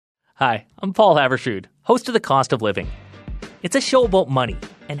Hi, I'm Paul Havershood, host of The Cost of Living. It's a show about money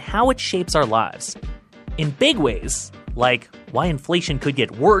and how it shapes our lives. In big ways, like why inflation could get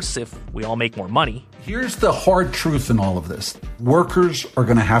worse if we all make more money. Here's the hard truth in all of this. Workers are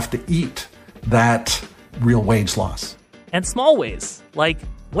going to have to eat that real wage loss. And small ways, like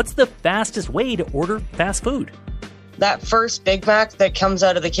what's the fastest way to order fast food? That first Big Mac that comes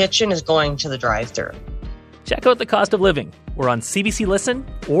out of the kitchen is going to the drive-thru. Check out The Cost of Living. We're on CBC Listen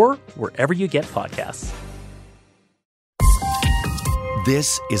or wherever you get podcasts.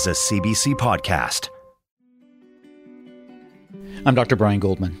 This is a CBC podcast. I'm Dr. Brian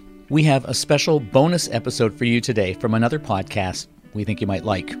Goldman. We have a special bonus episode for you today from another podcast we think you might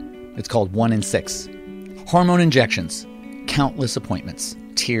like. It's called 1 in 6. Hormone injections, countless appointments,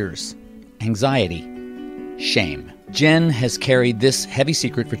 tears, anxiety, shame. Jen has carried this heavy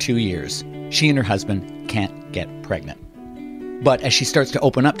secret for 2 years. She and her husband can't get pregnant. But as she starts to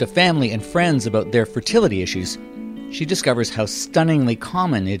open up to family and friends about their fertility issues, she discovers how stunningly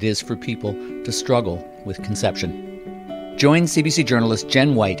common it is for people to struggle with conception. Join CBC journalist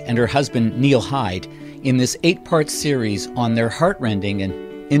Jen White and her husband Neil Hyde in this 8-part series on their heartrending and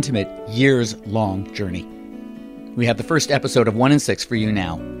intimate years-long journey. We have the first episode of 1 in 6 for you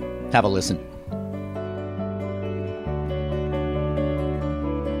now. Have a listen.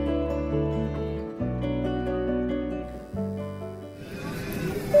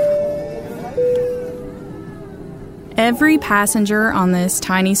 Every passenger on this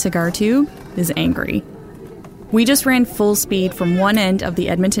tiny cigar tube is angry. We just ran full speed from one end of the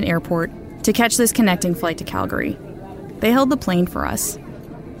Edmonton airport to catch this connecting flight to Calgary. They held the plane for us.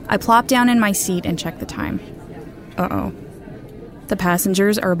 I plopped down in my seat and checked the time. Uh-oh. The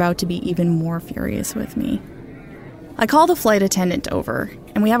passengers are about to be even more furious with me. I call the flight attendant over,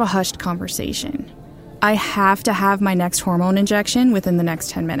 and we have a hushed conversation. I have to have my next hormone injection within the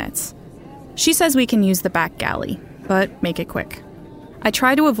next 10 minutes. She says we can use the back galley, but make it quick. I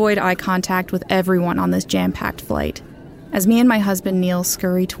try to avoid eye contact with everyone on this jam-packed flight, as me and my husband Neil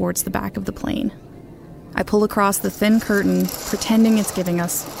scurry towards the back of the plane. I pull across the thin curtain, pretending it's giving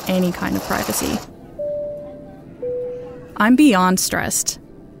us any kind of privacy. I'm beyond stressed.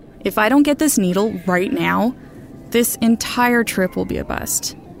 If I don't get this needle right now, this entire trip will be a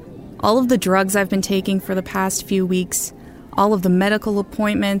bust. All of the drugs I've been taking for the past few weeks, all of the medical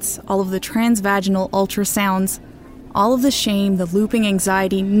appointments, all of the transvaginal ultrasounds, all of the shame, the looping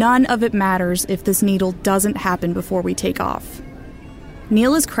anxiety, none of it matters if this needle doesn't happen before we take off.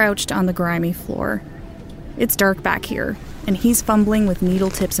 Neil is crouched on the grimy floor. It's dark back here, and he's fumbling with needle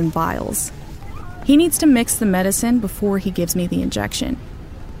tips and vials. He needs to mix the medicine before he gives me the injection.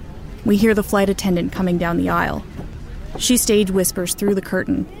 We hear the flight attendant coming down the aisle. She stage whispers through the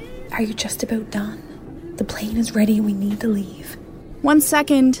curtain. Are you just about done? The plane is ready and we need to leave. 1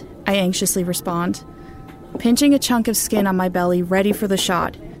 second, I anxiously respond, pinching a chunk of skin on my belly ready for the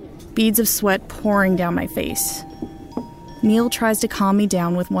shot, beads of sweat pouring down my face. Neil tries to calm me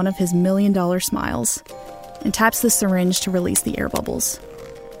down with one of his $1 million smiles and taps the syringe to release the air bubbles.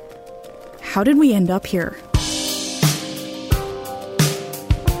 How did we end up here?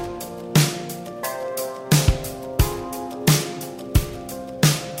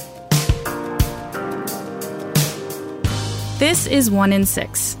 This is 1 in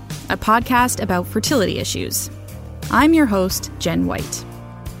 6, a podcast about fertility issues. I'm your host, Jen White.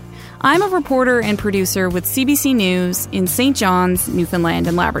 I'm a reporter and producer with CBC News in St. John's, Newfoundland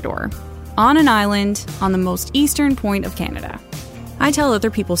and Labrador, on an island on the most eastern point of Canada. I tell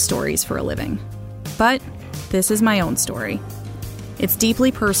other people's stories for a living, but this is my own story. It's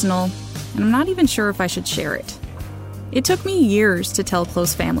deeply personal, and I'm not even sure if I should share it. It took me years to tell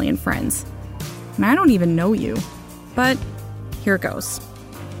close family and friends, and I don't even know you, but here it goes.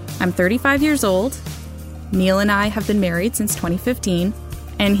 I'm 35 years old. Neil and I have been married since 2015,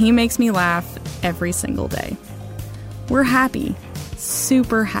 and he makes me laugh every single day. We're happy,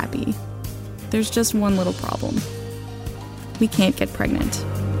 super happy. There's just one little problem. We can't get pregnant.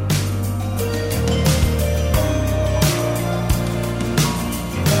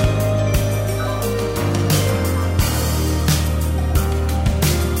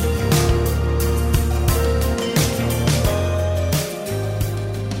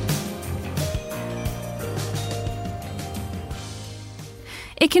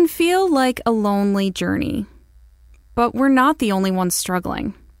 It can feel like a lonely journey, but we're not the only ones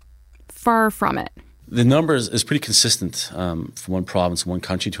struggling. Far from it. The number is pretty consistent from one province, one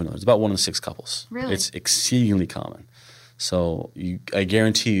country to another. It's about 1 in 6 couples. Really? It's exceedingly common. So I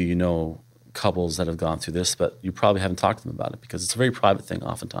guarantee you know couples that have gone through this, but you probably haven't talked to them about it because it's a very private thing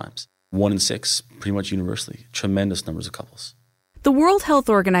oftentimes. 1 in 6, pretty much universally. Tremendous numbers of couples. The World Health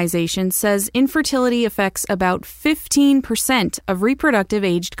Organization says infertility affects about 15% of reproductive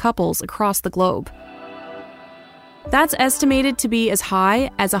aged couples across the globe. That's estimated to be as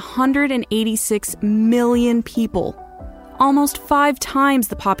high as 186 million people, almost 5 times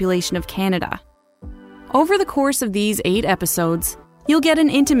the population of Canada. Over the course of these 8 episodes, you'll get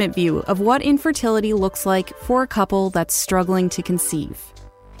an intimate view of what infertility looks like for a couple that's struggling to conceive.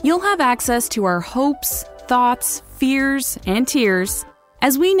 You'll have access to our hopes, thoughts, fears, and tears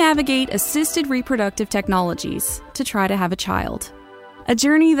as we navigate assisted reproductive technologies to try to have a child. A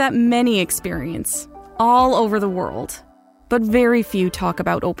journey that many experience all over the world, but very few talk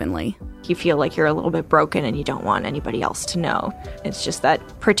about openly. You feel like you're a little bit broken and you don't want anybody else to know. It's just that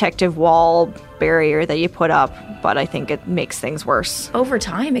protective wall barrier that you put up, but I think it makes things worse. Over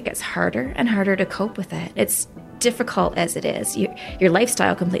time, it gets harder and harder to cope with it. It's difficult as it is. Your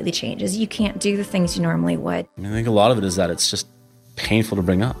lifestyle completely changes. You can't do the things you normally would. I think a lot of it is that it's just painful to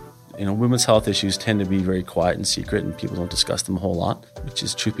bring up. Women's health issues tend to be very quiet and secret, and people don't discuss them a whole lot, which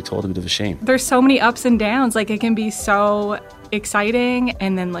is, truth be told, a bit of a shame. There's so many ups and downs. It can be so exciting,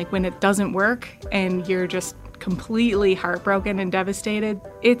 and then when it doesn't work and you're just completely heartbroken and devastated,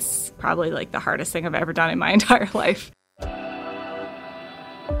 it's probably the hardest thing I've ever done in my entire life.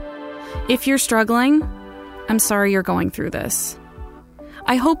 If you're struggling, I'm sorry you're going through this.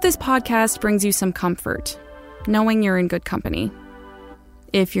 I hope this podcast brings you some comfort, knowing you're in good company.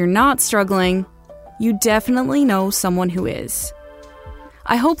 If you're not struggling, you definitely know someone who is.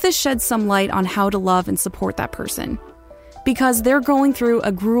 I hope this sheds some light on how to love and support that person, because they're going through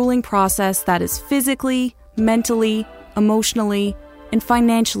a grueling process that is physically, mentally, emotionally, and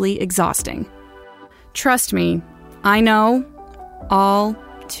financially exhausting. Trust me, I know all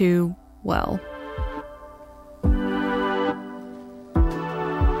too well.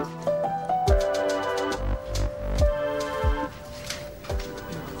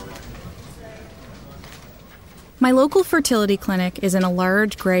 My local fertility clinic is in a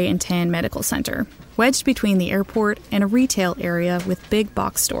large gray and tan medical center, wedged between the airport and a retail area with big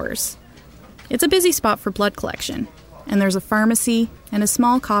box stores. It's a busy spot for blood collection, and there's a pharmacy and a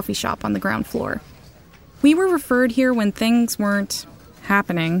small coffee shop on the ground floor. We were referred here when things weren't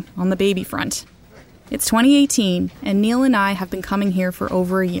happening on the baby front. It's 2018, and Neil and I have been coming here for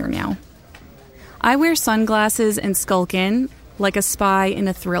over a year now. I wear sunglasses and skulk in like a spy in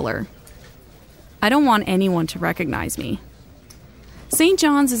a thriller. I don't want anyone to recognize me. St.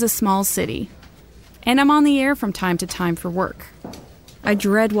 John's is a small city, and I'm on the air from time to time for work. I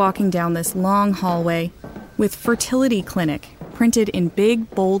dread walking down this long hallway with fertility clinic printed in big,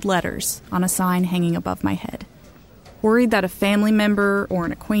 bold letters on a sign hanging above my head, worried that a family member or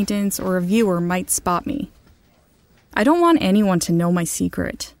an acquaintance or a viewer might spot me. I don't want anyone to know my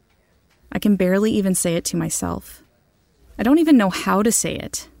secret. I can barely even say it to myself. I don't even know how to say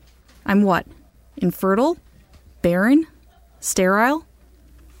it. I'm what? Infertile? Barren? Sterile?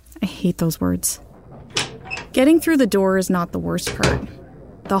 I hate those words. Getting through the door is not the worst part.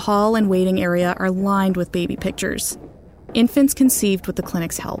 The hall and waiting area are lined with baby pictures. Infants conceived with the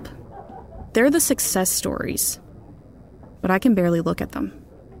clinic's help. They're the success stories. But I can barely look at them.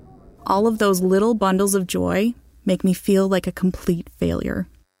 All of those little bundles of joy make me feel like a complete failure.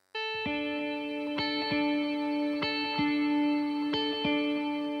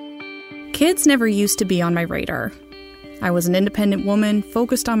 Kids never used to be on my radar. I was an independent woman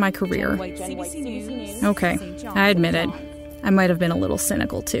focused on my career. Okay, I admit it. I might have been a little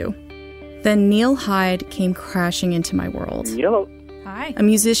cynical too. Then Neil Hyde came crashing into my world. Hello. Hi. A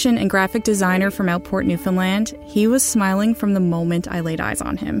musician and graphic designer from Outport, Newfoundland, he was smiling from the moment I laid eyes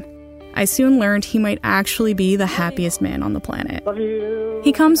on him. I soon learned he might actually be the happiest man on the planet. Love you.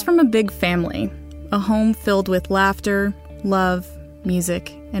 He comes from a big family, a home filled with laughter, love,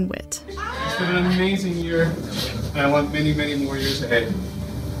 music, and wit. It's been an amazing year, and I want many, many more years ahead.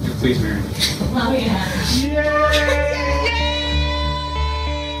 Please marry me. Oh, yeah.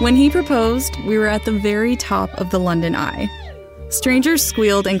 Yay! When he proposed, we were at the very top of the London Eye. Strangers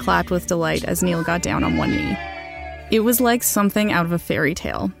squealed and clapped with delight as Neil got down on one knee. It was like something out of a fairy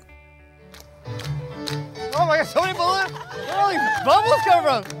tale. Oh my God, so many balloons! Where are all these bubbles come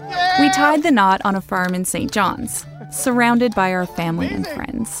from? Yeah! We tied the knot on a farm in St. John's, surrounded by our family and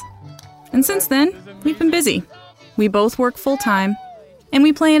friends. And since then, we've been busy. We both work full-time, and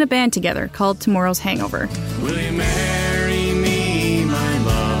we play in a band together called Tomorrow's Hangover. Will you marry me, my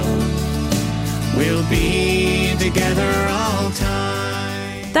love? We'll be together all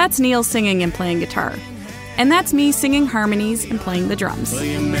time. That's Neil singing and playing guitar. And that's me singing harmonies and playing the drums. Will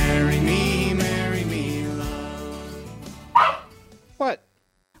you marry me, love? What?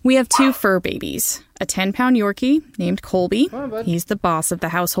 We have 2 fur babies, a 10-pound Yorkie named Colby. He's the boss of the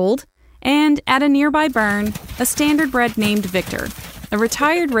household. And at a nearby barn, a standard-bred named Victor, a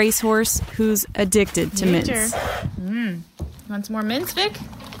retired racehorse who's addicted to mints. Want some more mints, Vic?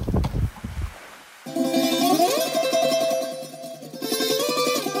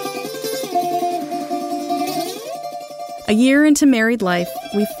 A year into married life,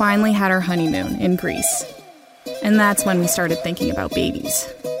 we finally had our honeymoon in Greece. And that's when we started thinking about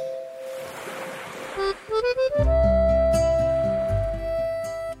babies.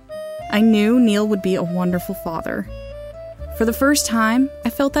 I knew Neil would be a wonderful father. For the first time, I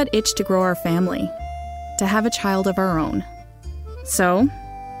felt that itch to grow our family, to have a child of our own. So,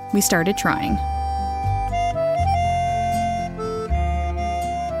 we started trying.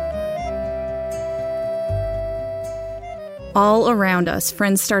 All around us,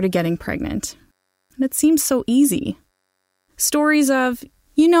 friends started getting pregnant. And it seemed so easy. Stories of,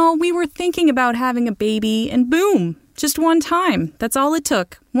 we were thinking about having a baby, and boom, just one time. That's all it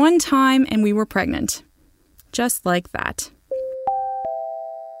took. One time, and we were pregnant. Just like that.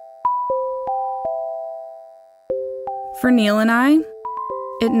 For Neil and I,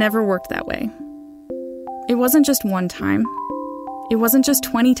 it never worked that way. It wasn't just one time. It wasn't just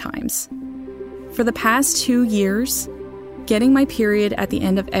 20 times. For the past 2 years, getting my period at the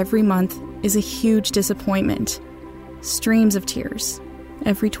end of every month is a huge disappointment. Streams of tears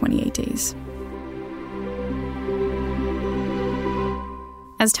every 28 days.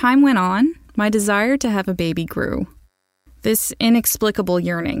 As time went on, my desire to have a baby grew. This inexplicable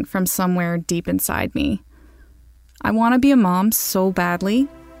yearning from somewhere deep inside me. I want to be a mom so badly,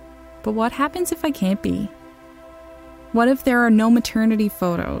 but what happens if I can't be? What if there are no maternity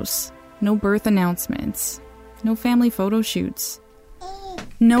photos, no birth announcements, no family photo shoots,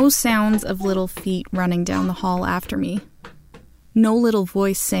 no sounds of little feet running down the hall after me, no little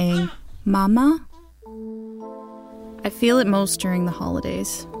voice saying, "Mama"? I feel it most during the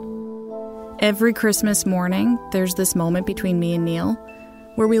holidays. Every Christmas morning, there's this moment between me and Neil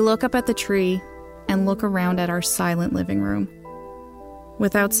where we look up at the tree and look around at our silent living room.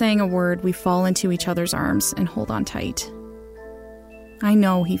 Without saying a word, we fall into each other's arms and hold on tight. I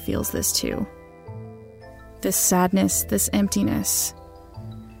know he feels this too. This sadness, this emptiness.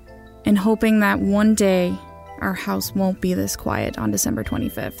 And hoping that one day our house won't be this quiet on December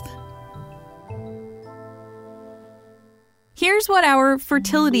 25th. Here's what our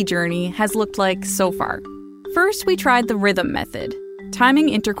fertility journey has looked like so far. First, we tried the rhythm method, timing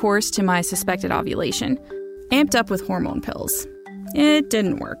intercourse to my suspected ovulation, amped up with hormone pills. It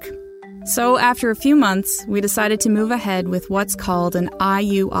didn't work. So after a few months, we decided to move ahead with what's called an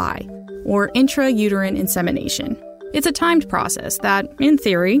IUI, or intrauterine insemination. It's a timed process that, in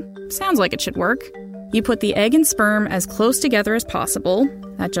theory, sounds like it should work. You put the egg and sperm as close together as possible,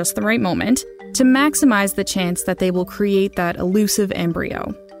 at just the right moment, to maximize the chance that they will create that elusive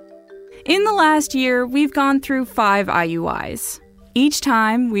embryo. In the last year, we've gone through 5 IUIs. Each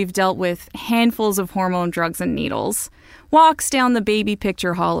time, we've dealt with handfuls of hormone drugs and needles, walks down the baby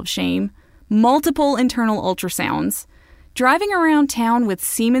picture hall of shame, multiple internal ultrasounds, driving around town with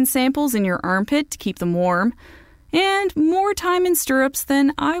semen samples in your armpit to keep them warm, and more time in stirrups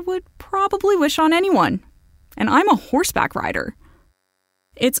than I would probably wish on anyone. And I'm a horseback rider.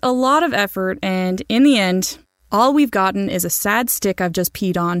 It's a lot of effort, and in the end, all we've gotten is a sad stick I've just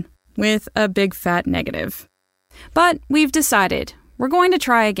peed on, with a big fat negative. But we've decided we're going to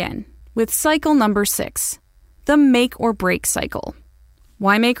try again, with cycle number 6, the make or break cycle.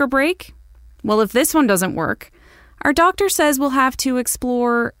 Why make or break? Well, if this one doesn't work, our doctor says we'll have to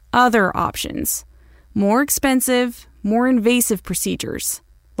explore other options. More expensive, more invasive procedures,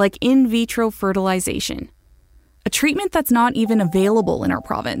 like in vitro fertilization. A treatment that's not even available in our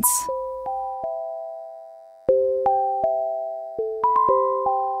province.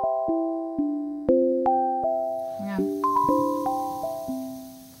 Yeah.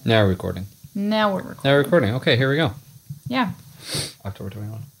 Now we're recording. Now we're recording. Now we're recording. Okay, here we go. Yeah. October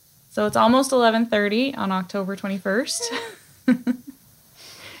 21. So it's almost 11:30 on October 21st.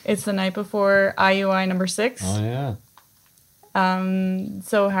 It's the night before IUI number 6. Oh, yeah.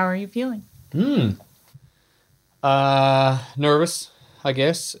 So how are you feeling? Nervous, I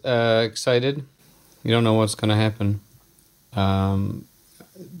guess. Excited. You don't know what's going to happen.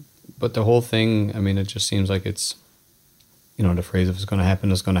 But the whole thing, I mean, it just seems like it's, the phrase if it's going to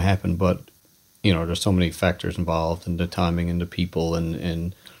happen, it's going to happen. But, there's so many factors involved, and the timing and the people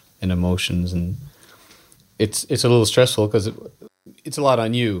and emotions. And it's a little stressful because it's a lot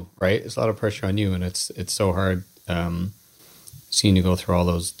on you, right? It's a lot of pressure on you, and it's so hard seeing you go through all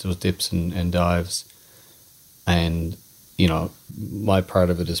those dips and dives. And, my part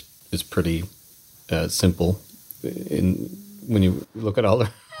of it is pretty simple. When you look at all the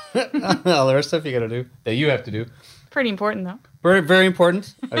all the rest stuff you got to do that you have to do. Pretty important, though. Very, very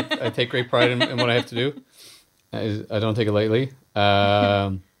important. I take great pride in what I have to do. I don't take it lightly.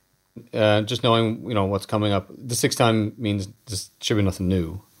 Just knowing, what's coming up. The 6th time means this should be nothing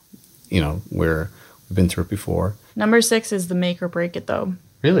new, where we've been through it before. Number 6 is the make or break it, though.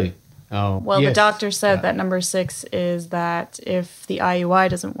 Really? Oh, well, yes. The doctor said that number 6 is that if the IUI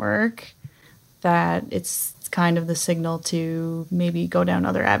doesn't work, that it's kind of the signal to maybe go down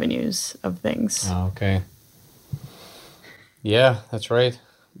other avenues of things. Oh, okay. Yeah, that's right.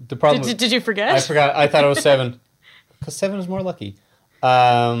 The problem. Did you forget? I forgot. I thought it was 7 because 7 is more lucky.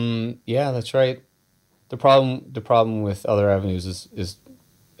 Yeah, that's right. The problem with other avenues is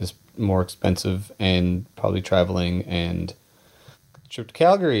more expensive and probably traveling and trip to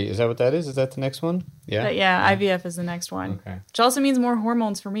Calgary. Is that what that is? Is that the next one? Yeah. IVF is the next one. Okay. Which also means more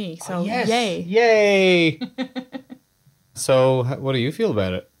hormones for me. So yes. Yay! So, what do you feel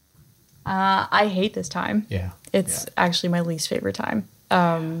about it? I hate this time. Yeah. It's actually my least favorite time.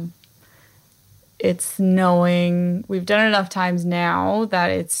 It's knowing we've done it enough times now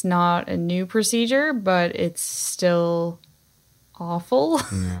that it's not a new procedure, but it's still awful.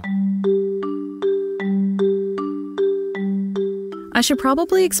 Yeah. I should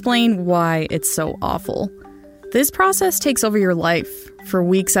probably explain why it's so awful. This process takes over your life for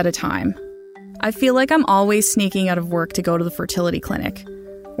weeks at a time. I feel like I'm always sneaking out of work to go to the fertility clinic,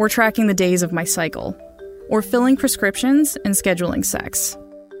 or tracking the days of my cycle, or filling prescriptions and scheduling sex.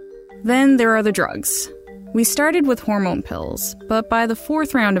 Then there are the drugs. We started with hormone pills, but by the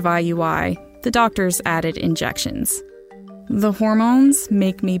 4th round of IUI, the doctors added injections. The hormones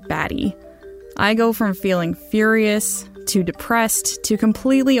make me batty. I go from feeling furious, to depressed, to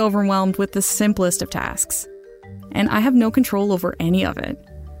completely overwhelmed with the simplest of tasks. And I have no control over any of it.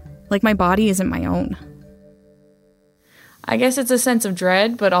 Like my body isn't my own. I guess it's a sense of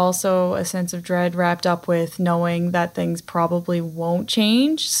dread, but also a sense of dread wrapped up with knowing that things probably won't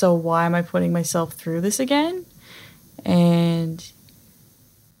change. So why am I putting myself through this again? And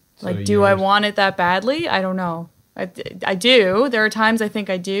do I want it that badly? I don't know. I do. There are times I think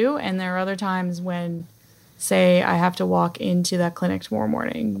I do, and there are other times when, say, I have to walk into that clinic tomorrow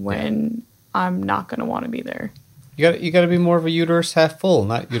morning when I'm not going to want to be there. You got to be more of a uterus half full,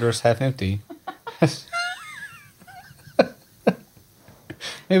 not uterus half empty.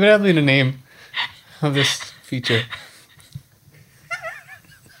 Maybe that'll be the name of this feature.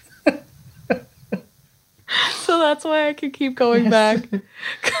 So that's why I could keep going back,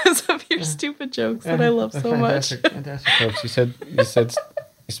 because of your stupid jokes that I love so much. Fantastic jokes. You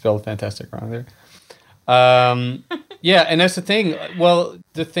spelled fantastic wrong there. Yeah, and that's the thing. Well,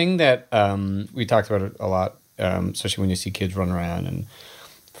 the thing that we talked about it a lot, especially when you see kids run around and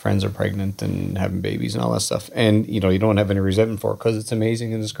friends are pregnant and having babies and all that stuff, and you don't have any resentment for it because it's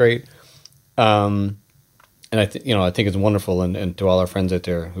amazing and it's great. And I think it's wonderful, and to all our friends out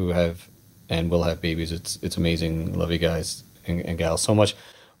there who have and will have babies, it's amazing. Love you guys and gals so much.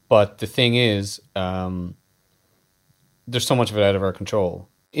 But the thing is, there's so much of it out of our control.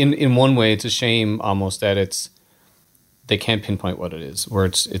 In one way, it's a shame almost that they can't pinpoint what it is, where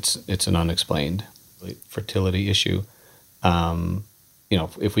it's an unexplained fertility issue.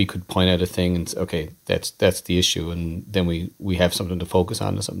 If we could point out a thing and say, okay, that's the issue, and then we have something to focus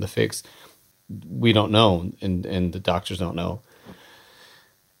on and something to fix. We don't know, and the doctors don't know.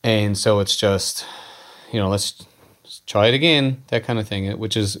 And so it's just, let's try it again, that kind of thing,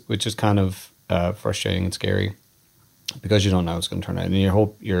 which is kind of frustrating and scary because you don't know how it's going to turn out, and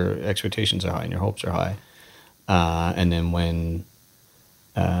your expectations are high and your hopes are high. And then when,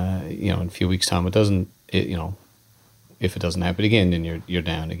 in a few weeks' time, if it doesn't happen again, then you're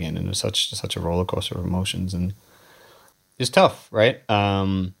down again, and it's such a roller coaster of emotions, and it's tough, right?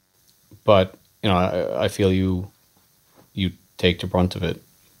 But I feel you take the brunt of it.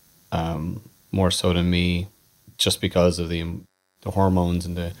 More so than me, just because of the hormones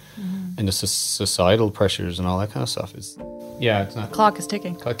and the societal pressures and all that kind of stuff. It's not. Clock is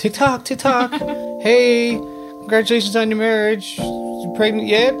ticking. Tick tock, tick tock. Hey, congratulations on your marriage. You pregnant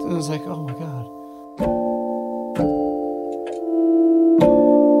yet? And I was like, oh my god.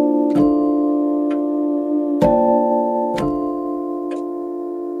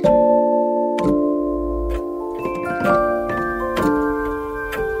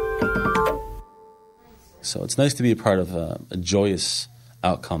 So it's nice to be a part of a joyous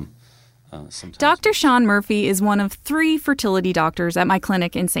outcome. Dr. Sean Murphy is one of 3 fertility doctors at my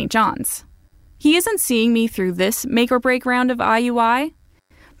clinic in St. John's. He isn't seeing me through this make or break round of IUI,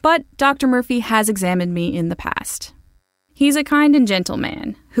 but Dr. Murphy has examined me in the past. He's a kind and gentle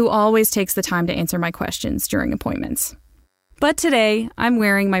man who always takes the time to answer my questions during appointments. But today, I'm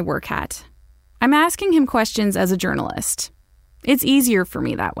wearing my work hat. I'm asking him questions as a journalist. It's easier for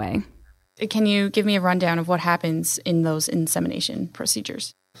me that way. Can you give me a rundown of what happens in those insemination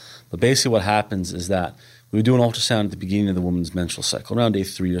procedures? But basically what happens is that we do an ultrasound at the beginning of the woman's menstrual cycle, around day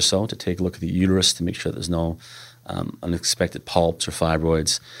 3 or so, to take a look at the uterus to make sure there's no unexpected polyps or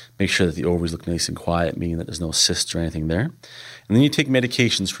fibroids, make sure that the ovaries look nice and quiet, meaning that there's no cysts or anything there. And then you take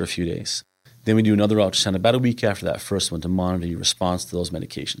medications for a few days. Then we do another ultrasound about a week after that first one to monitor your response to those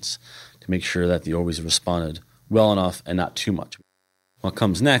medications, to make sure that the ovaries have responded well enough and not too much. What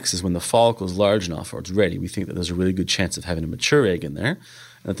comes next is when the follicle is large enough or it's ready, we think that there's a really good chance of having a mature egg in there,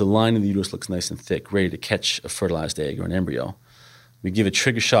 and that the line of the uterus looks nice and thick, ready to catch a fertilized egg or an embryo. We give a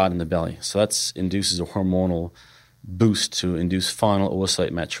trigger shot in the belly. So that induces a hormonal boost to induce final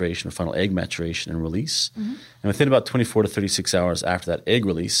oocyte maturation or final egg maturation and release. Mm-hmm. And within about 24 to 36 hours after that egg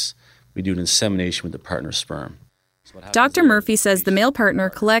release, we do an insemination with the partner's sperm. Dr. Murphy says the male partner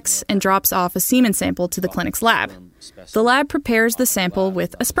collects and drops off a semen sample to the clinic's lab. The lab prepares the sample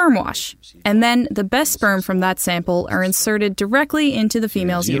with a sperm wash, and then the best sperm from that sample are inserted directly into the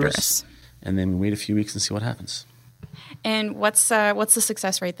female's uterus. And then we wait a few weeks and see what happens. And what's the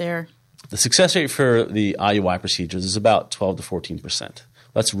success rate there? The success rate for the IUI procedures is about 12 to 14%.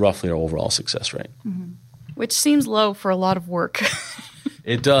 That's roughly our overall success rate. Mm-hmm. Which seems low for a lot of work.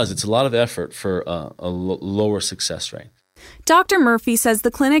 It does. It's a lot of effort for a lower success rate. Dr. Murphy says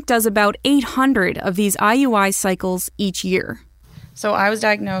the clinic does about 800 of these IUI cycles each year. So I was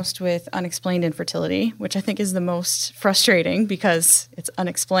diagnosed with unexplained infertility, which I think is the most frustrating because it's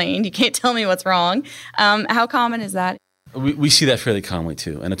unexplained. You can't tell me what's wrong. How common is that? We see that fairly commonly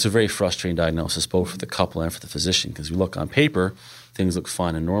too, and it's a very frustrating diagnosis both for the couple and for the physician because we look on paper, things look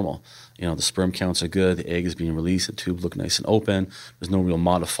fine and normal. You know, the sperm counts are good, the egg is being released, the tubes look nice and open. There's no real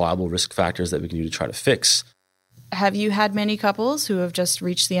modifiable risk factors that we can do to try to fix. Have you had many couples who have just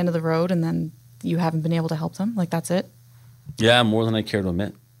reached the end of the road and then you haven't been able to help them? Like, that's it? Yeah, more than I care to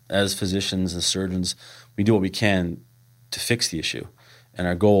admit. As physicians, as surgeons, we do what we can to fix the issue. And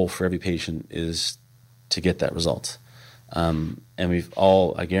our goal for every patient is to get that result. And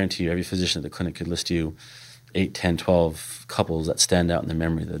I guarantee you, every physician at the clinic could list you 8, 10, 12 couples that stand out in their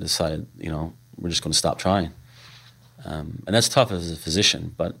memory that decided, we're just going to stop trying. And that's tough as a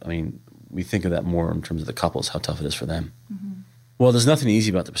physician, but we think of that more in terms of the couples, how tough it is for them. Mm-hmm. Well, there's nothing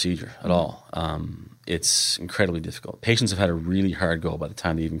easy about the procedure at all. It's incredibly difficult. Patients have had a really hard go by the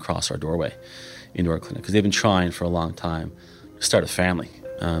time they even cross our doorway into our clinic because they've been trying for a long time to start a family,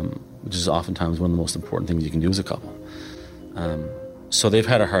 which is oftentimes one of the most important things you can do as a couple. So they've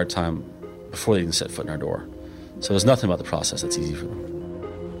had a hard time before they even set foot in our door. So there's nothing about the process that's easy for them.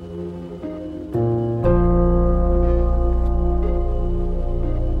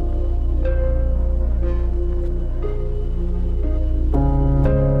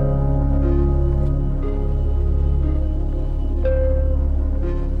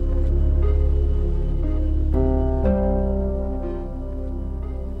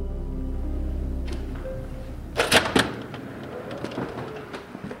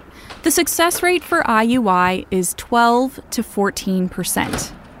 The success rate for IUI is 12 to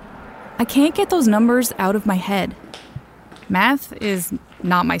 14%. I can't get those numbers out of my head. Math is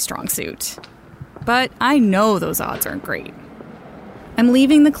not my strong suit. But I know those odds aren't great. I'm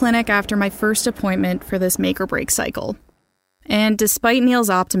leaving the clinic after my first appointment for this make or break cycle. And despite Neil's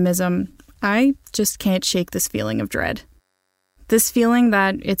optimism, I just can't shake this feeling of dread. This feeling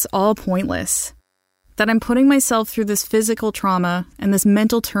that it's all pointless. That I'm putting myself through this physical trauma and this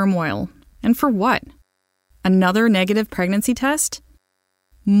mental turmoil. And for what? Another negative pregnancy test?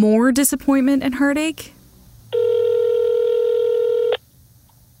 More disappointment and heartache?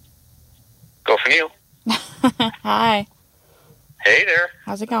 Go for Neil. Hi. Hey there.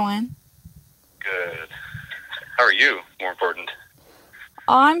 How's it going? Good. How are you, more important?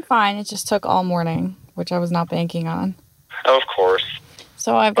 Oh, I'm fine. It just took all morning, which I was not banking on. Oh, of course.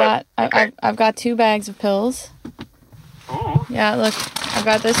 So I've got 2 bags of pills. Ooh. Yeah, look, I've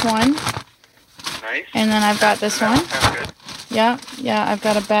got this one. Nice. And then I've got this one. Sounds good. Yeah, I've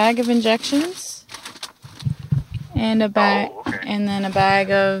got a bag of injections. And a bag, and then a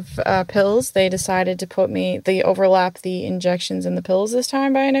bag of pills. They decided to they overlap the injections and the pills this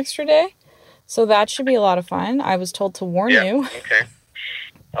time by an extra day. So that should be a lot of fun. I was told to warn you. Okay.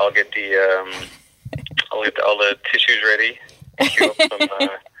 I'll get all the tissues ready. Queue up some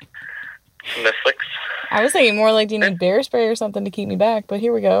Netflix. I was thinking more like, do you need bear spray or something to keep me back? But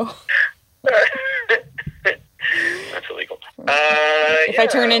here we go. That's illegal. If I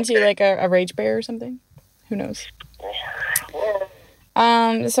turn into like a rage bear or something, who knows?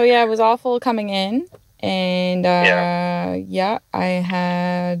 So yeah, it was awful coming in. And yeah, I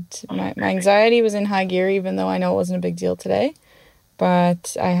had my anxiety was in high gear, even though I know it wasn't a big deal today.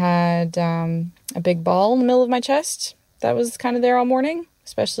 But I had a big ball in the middle of my chest that was kind of there all morning,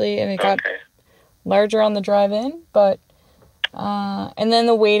 especially, and it got larger on the drive in. But and then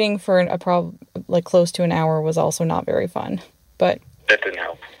the waiting for close to an hour was also not very fun. But that didn't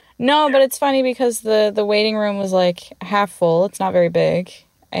help. No, but it's funny because the waiting room was like half full. It's not very big.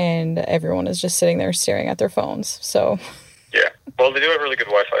 And everyone is just sitting there staring at their phones. So yeah, well, they do have really good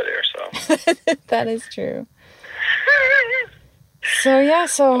Wi-Fi there, so that is true. So yeah,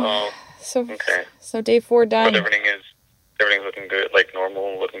 so day 4 done. But everything's looking good, like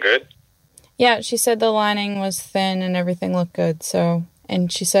normal, looking good. Yeah, she said the lining was thin and everything looked good. So, and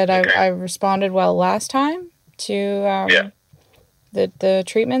she said I responded well last time to the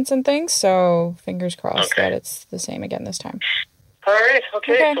treatments and things. So fingers crossed that it's the same again this time. All right.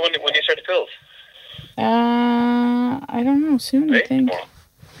 Okay. So when do you start the pills? I don't know. Soon, I think. Tomorrow.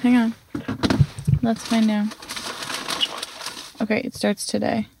 Hang on. Let's find out. Okay, it starts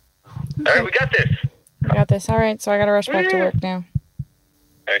today. All right, we got this. I got this. All right, so I gotta rush back to work now.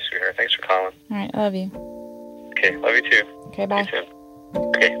 All right, sweetheart. Thanks for calling. All right, I love you. Okay, love you too. Okay, bye. See you soon.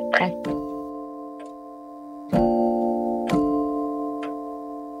 Okay, bye.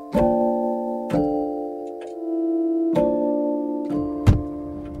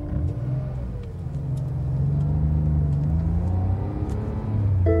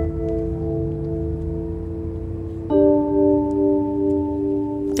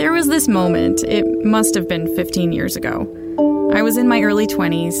 There was this moment, it must have been 15 years ago. I was in my early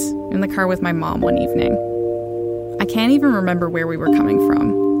 20s, in the car with my mom one evening. I can't even remember where we were coming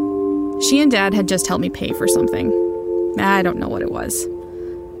from. She and Dad had just helped me pay for something. I don't know what it was.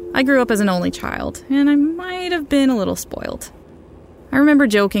 I grew up as an only child, and I might have been a little spoiled. I remember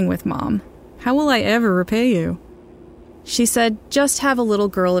joking with Mom, "How will I ever repay you?" She said, "Just have a little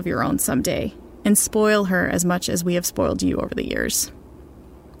girl of your own someday, and spoil her as much as we have spoiled you over the years."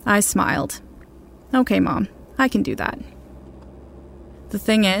 I smiled. "Okay, Mom, I can do that." The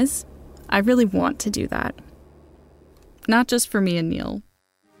thing is, I really want to do that. Not just for me and Neil.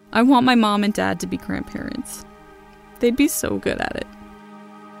 I want my mom and dad to be grandparents. They'd be so good at it.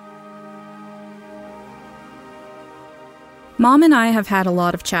 Mom and I have had a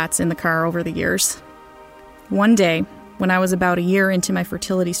lot of chats in the car over the years. One day, when I was about a year into my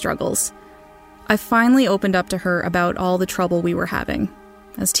fertility struggles, I finally opened up to her about all the trouble we were having,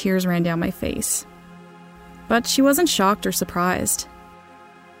 as tears ran down my face. But she wasn't shocked or surprised.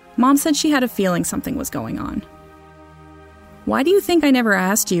 Mom said she had a feeling something was going on. "Why do you think I never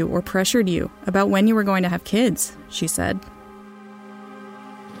asked you or pressured you about when you were going to have kids?" she said.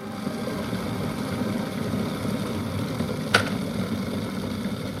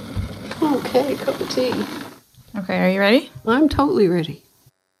 Okay, cup of tea. Okay, are you ready? I'm totally ready.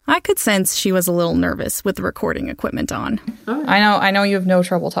 I could sense she was a little nervous with the recording equipment on. Right. I know you have no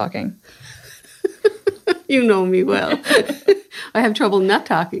trouble talking. You know me well. I have trouble not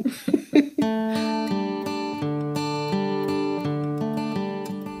talking.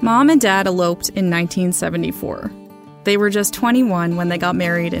 Mom and Dad eloped in 1974. They were just 21 when they got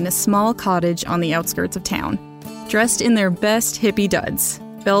married in a small cottage on the outskirts of town, dressed in their best hippie duds,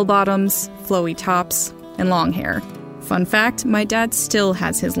 bell-bottoms, flowy tops, and long hair. Fun fact, my dad still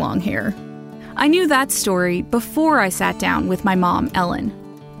has his long hair. I knew that story before I sat down with my mom, Ellen.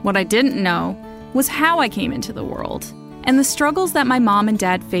 What I didn't know was how I came into the world, and the struggles that my mom and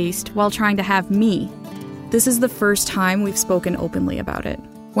dad faced while trying to have me. This is the first time we've spoken openly about it.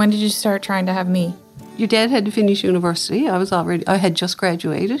 When did you start trying to have me? Your dad had to finish university. I had just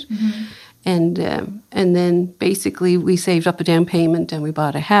graduated. Mm-hmm. And then basically we saved up a down payment and we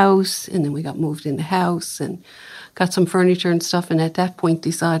bought a house, and then we got moved in the house and got some furniture and stuff, and at that point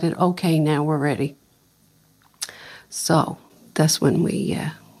decided, okay, now we're ready. So that's when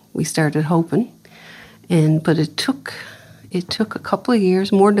we started hoping. But it took a couple of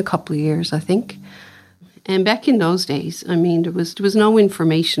years, more than a couple of years, I think. And back in those days, I mean, there was no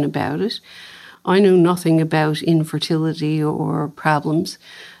information about it. I knew nothing about infertility or problems.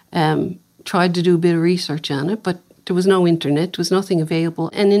 Tried to do a bit of research on it, but there was no internet. There was nothing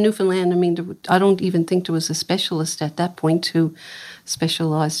available. And in Newfoundland, I mean, I don't even think there was a specialist at that point who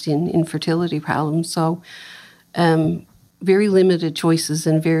specialised in infertility problems. So very limited choices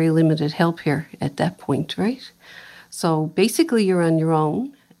and very limited help here at that point, right? So basically you're on your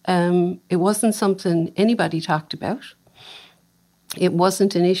own. It wasn't something anybody talked about. It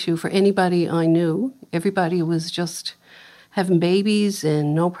wasn't an issue for anybody I knew. Everybody was just having babies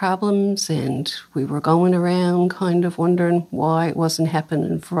and no problems, and we were going around kind of wondering why it wasn't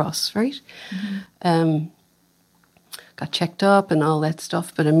happening for us, right? Got checked up and all that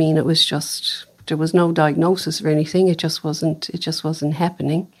stuff, but I mean, it was just, there was no diagnosis or anything. It just wasn't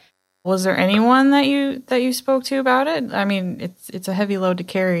happening. Was there anyone that you spoke to about it? I mean, it's a heavy load to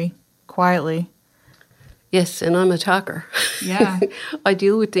carry quietly. Yes, and I'm a talker. Yeah. I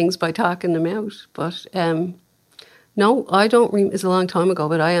deal with things by talking them out. But no, I don't. It's a long time ago,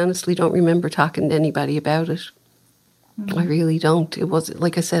 but I honestly don't remember talking to anybody about it. I really don't. It wasn't,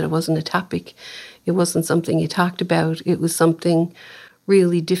 like I said, it wasn't a topic. It wasn't something you talked about. It was something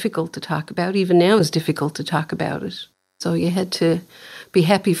really difficult to talk about. Even now it's difficult to talk about it. So you had to be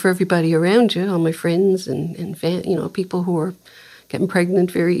happy for everybody around you, all my friends and people who were getting pregnant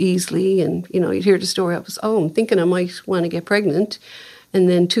very easily. And, you'd hear the story. I'm thinking I might want to get pregnant. And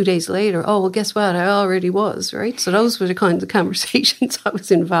then 2 days later, well, guess what? I already was, right? So those were the kinds of conversations I was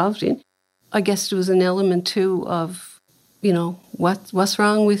involved in. I guess there was an element, too, of, what's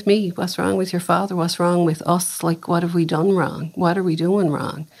wrong with me? What's wrong with your father? What's wrong with us? Like, what have we done wrong? What are we doing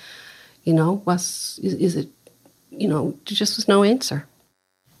wrong? Is it, there just was no answer.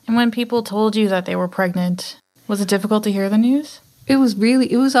 And when people told you that they were pregnant, was it difficult to hear the news? It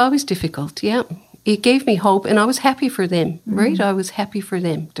was always difficult, yeah. It gave me hope, and I was happy for them, right? I was happy for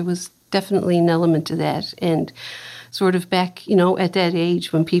them. There was definitely an element to that. And sort of back, at that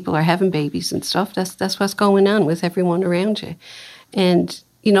age when people are having babies and stuff, that's what's going on with everyone around you. And,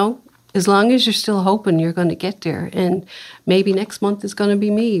 as long as you're still hoping you're going to get there, and maybe next month is going to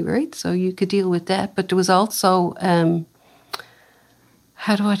be me, right? So you could deal with that. But there was also,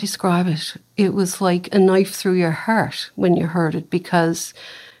 how do I describe it? It was like a knife through your heart when you heard it, because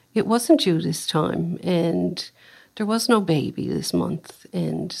it wasn't you this time, and there was no baby this month.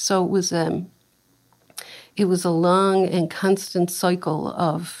 And so it was a long and constant cycle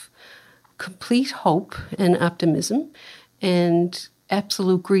of complete hope and optimism and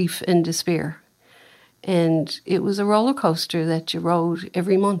absolute grief and despair. And it was a roller coaster that you rode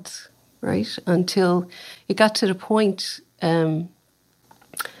every month, right? Until it got to the point, like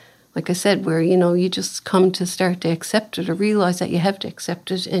I said, where, you just come to start to accept it or realize that you have to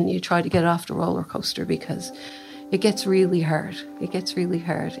accept it, and you try to get off the roller coaster because it gets really hard. It gets really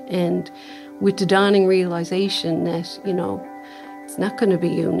hard. And with the dawning realization that, it's not going to be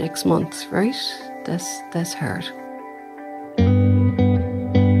you next month, right? That's hard.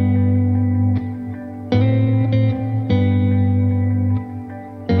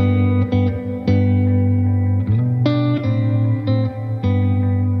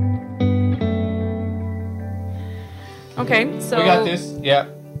 Okay, so we got this. Yeah,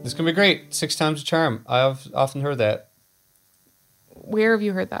 this is gonna be great. 6 times the charm. I've often heard that. Where have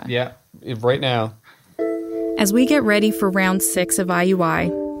you heard that? Yeah, right now. As we get ready for round 6 of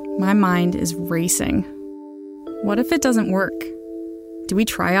IUI, my mind is racing. What if it doesn't work? Do we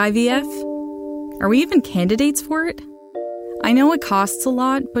try IVF? Are we even candidates for it? I know it costs a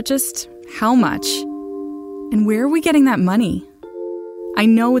lot, but just how much? And where are we getting that money? I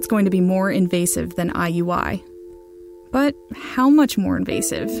know it's going to be more invasive than IUI. But how much more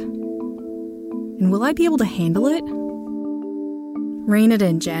invasive? And will I be able to handle it? Rein it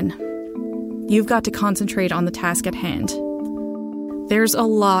in, Jen. You've got to concentrate on the task at hand. There's a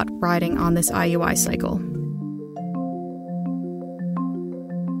lot riding on this IUI cycle.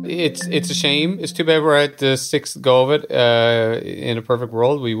 It's a shame. It's too bad we're at the 6th go of it. In a perfect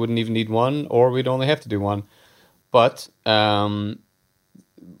world, we wouldn't even need one, or we'd only have to do one. But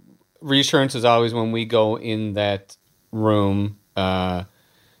reassurance is always when we go in that room,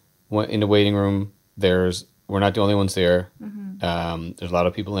 in the waiting room, we're not the only ones there. There's a lot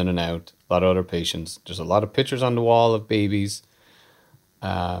of people in and out, a lot of other patients. There's a lot of pictures on the wall of babies,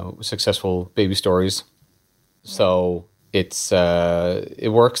 successful baby stories. So it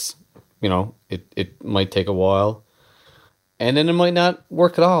works. It might take a while, and then it might not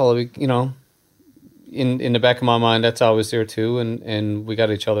work at all. In the back of my mind, that's always there too, and we got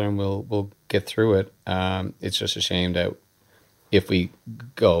each other, and we'll get through it. It's just a shame that if we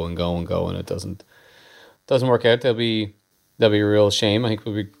go and go and go and it doesn't work out, that'll be a real shame. I think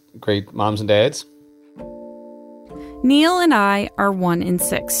we'll be great moms and dads. Neil and I are 1 in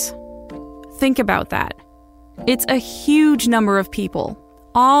 6. Think about that. It's a huge number of people,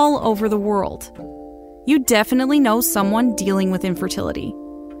 all over the world. You definitely know someone dealing with infertility.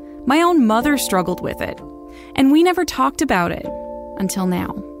 My own mother struggled with it, and we never talked about it until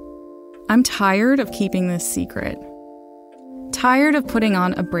now. I'm tired of keeping this secret. Tired of putting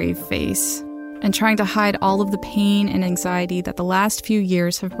on a brave face and trying to hide all of the pain and anxiety that the last few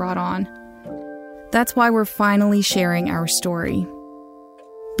years have brought on. That's why we're finally sharing our story.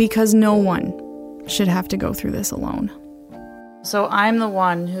 Because no one should have to go through this alone. So I'm the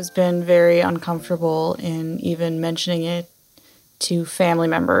one who's been very uncomfortable in even mentioning it to family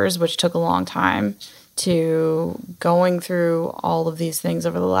members, which took a long time, to going through all of these things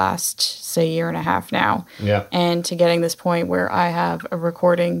over the last, say, year and a half now. Yeah. And to getting this point where I have a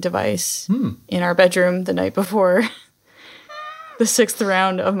recording device in our bedroom the night before the 6th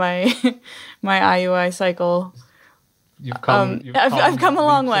round of my IUI cycle. I've come a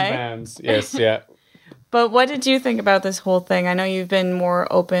long way. Yes, yeah. But what did you think about this whole thing? I know you've been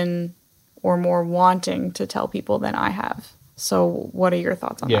more open or more wanting to tell people than I have. So what are your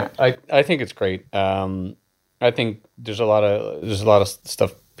thoughts on that? I think it's great. I think there's a lot of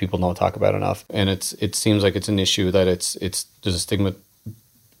stuff people don't talk about enough, and it seems like it's an issue that there's a stigma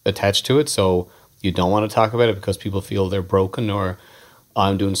attached to it. So you don't want to talk about it because people feel they're broken, or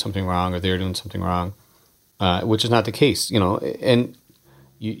I'm doing something wrong, or they're doing something wrong, which is not the case, And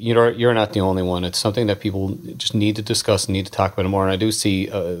you're not the only one. It's something that people just need to discuss and need to talk about it more. And I do see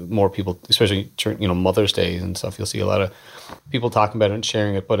more people, especially Mother's Day and stuff. You'll see a lot of people talking about it and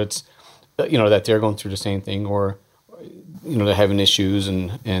sharing it. But it's that they're going through the same thing, or they're having issues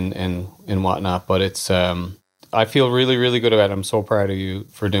and whatnot. But it's I feel really, really good about it. I'm so proud of you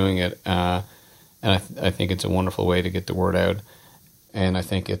for doing it, and I think it's a wonderful way to get the word out. And I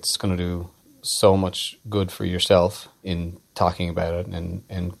think it's going to do so much good for yourself in talking about it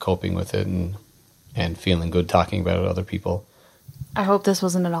and coping with it and feeling good talking about it to other people. I hope this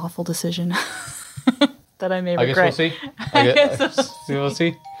wasn't an awful decision that I may regret. I guess we'll see. We'll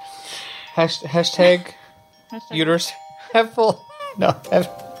see. Hashtag uterus half full. No.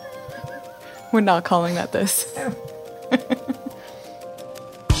 We're not calling that this.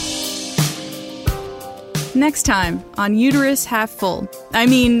 Next time on Uterus Half Full. I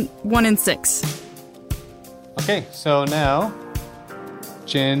mean, 1 in 6. Okay, so now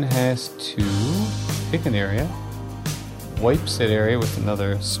Jen has to pick an area, wipe said area with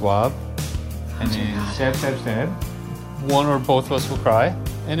another swab, and then stab. One or both of us will cry,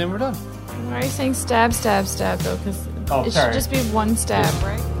 and then we're done. Why are you saying stab, though? Because it should just be one stab,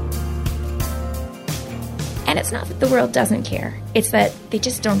 right? And it's not that the world doesn't care. It's that they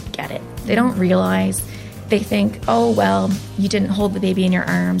just don't get it. They don't realize. They think, oh, well, you didn't hold the baby in your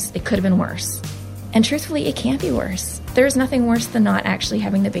arms. It could have been worse. And truthfully, it can't be worse. There's nothing worse than not actually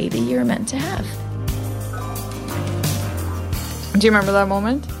having the baby you're meant to have. Do you remember that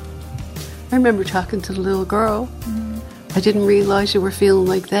moment? I remember talking to the little girl. I didn't realize you were feeling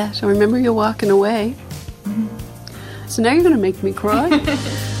like that. I remember you walking away. So now you're going to make me cry?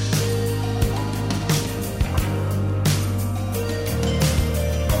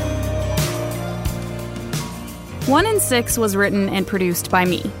 1 in 6 was written and produced by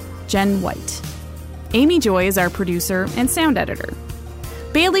me, Jen White. Amy Joy is our producer and sound editor.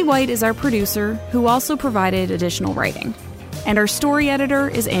 Bailey White is our producer, who also provided additional writing. And our story editor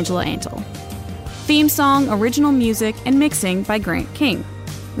is Angela Antle. Theme song, original music, and mixing by Grant King,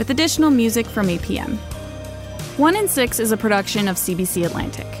 with additional music from APM. 1 in 6 is a production of CBC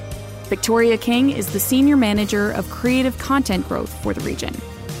Atlantic. Victoria King is the Senior Manager of Creative Content Growth for the region.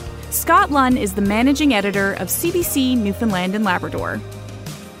 Scott Lunn is the Managing Editor of CBC Newfoundland and Labrador.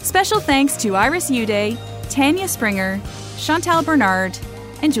 Special thanks to Iris Uday, Tanya Springer, Chantal Bernard,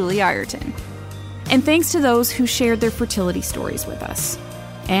 and Julie Ireton. And thanks to those who shared their fertility stories with us.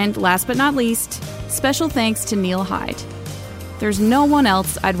 And last but not least, special thanks to Neil Hyde. There's no one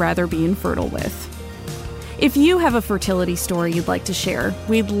else I'd rather be infertile with. If you have a fertility story you'd like to share,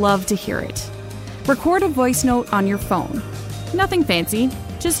 we'd love to hear it. Record a voice note on your phone. Nothing fancy,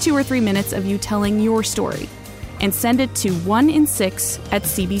 just 2 or 3 minutes of you telling your story. And send it to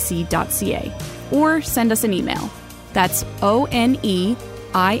 1in6@cbc.ca. Or send us an email. That's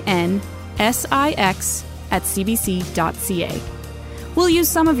ONEINSIX@cbc.ca. We'll use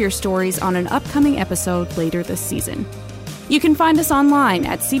some of your stories on an upcoming episode later this season. You can find us online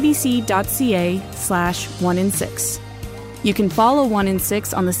at cbc.ca/1in6. You can follow 1 in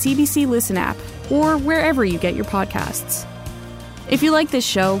 6 on the CBC Listen app or wherever you get your podcasts. If you like this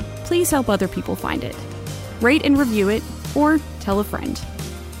show, please help other people find it. Rate and review it, or tell a friend.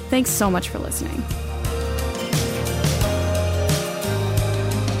 Thanks so much for listening.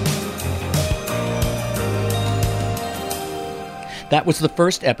 That was the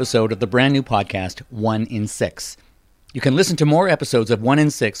first episode of the brand new podcast, 1 in 6. You can listen to more episodes of 1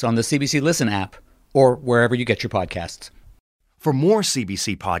 in 6 on the CBC Listen app or wherever you get your podcasts. For more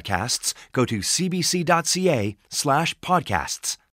CBC podcasts, go to cbc.ca/podcasts.